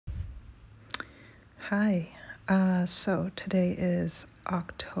Hi. So today is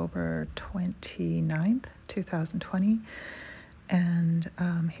October 29th, 2020, and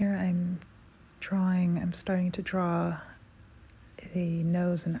here I'm starting to draw the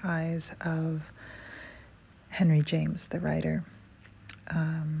nose and eyes of Henry James, the writer.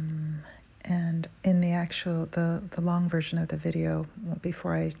 And in the long version of the video,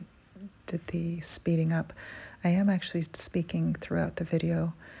 before I did the speeding up, I am actually speaking throughout the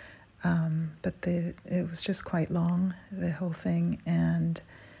video. But it was just quite long, the whole thing, and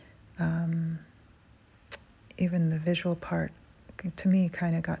even the visual part, to me,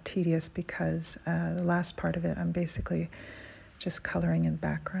 kind of got tedious because the last part of it, I'm basically just coloring in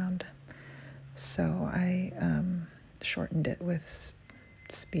background. So I shortened it with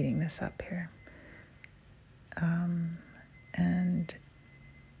speeding this up here. And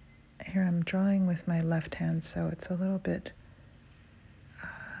here I'm drawing with my left hand, so it's a little bit...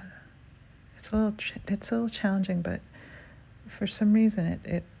 It's a little challenging, but for some reason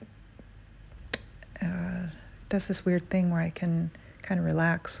it does this weird thing where I can kind of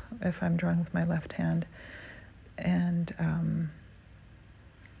relax if I'm drawing with my left hand. And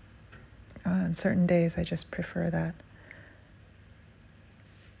on certain days, I just prefer that.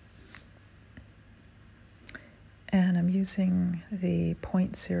 And I'm using the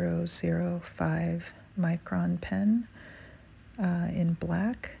 0.005 micron pen in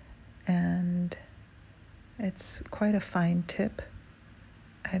black. And it's quite a fine tip.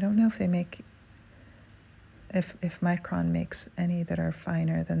 I don't know if they make, if Micron makes any that are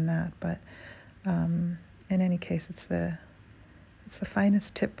finer than that, but in any case, it's the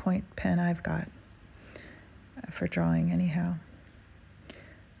finest tip point pen I've got for drawing anyhow.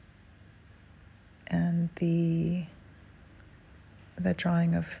 And the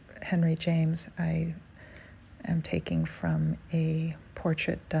drawing of Henry James I am taking from a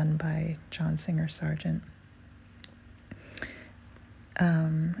portrait done by John Singer Sargent.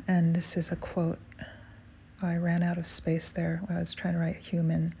 And this is a quote. I ran out of space there when I was trying to write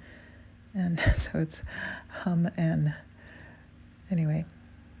human, and so it's hum and... Anyway,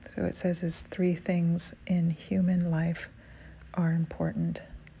 so it says, is 3 things in human life are important.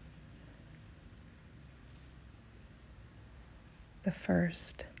 The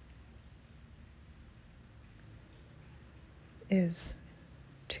first is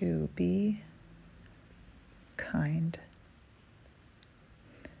to be kind.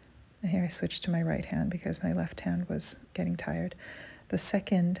 And here I switched to my right hand because my left hand was getting tired. The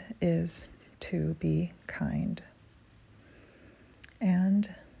second is to be kind.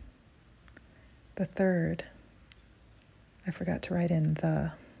 And the third, I forgot to write in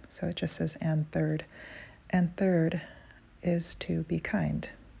the, so it just says and third. And third is to be kind.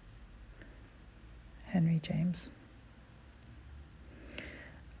 Henry James.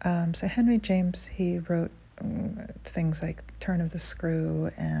 So Henry James, he wrote things like Turn of the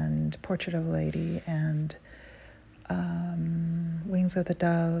Screw and Portrait of a Lady and Wings of the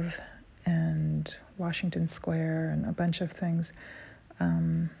Dove and Washington Square and a bunch of things.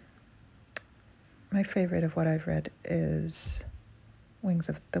 My favorite of what I've read is Wings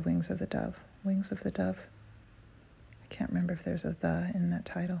of the Dove. Wings of the Dove. I can't remember if there's a "the" in that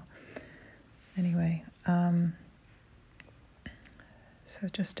title. Anyway, so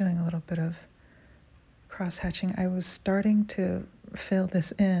just doing a little bit of cross-hatching. I was starting to fill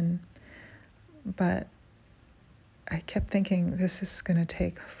this in, but I kept thinking this is going to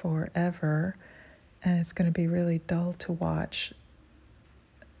take forever, and it's going to be really dull to watch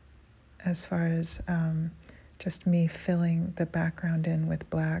as far as just me filling the background in with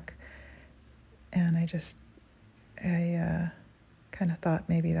black. And I kind of thought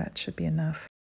maybe that should be enough.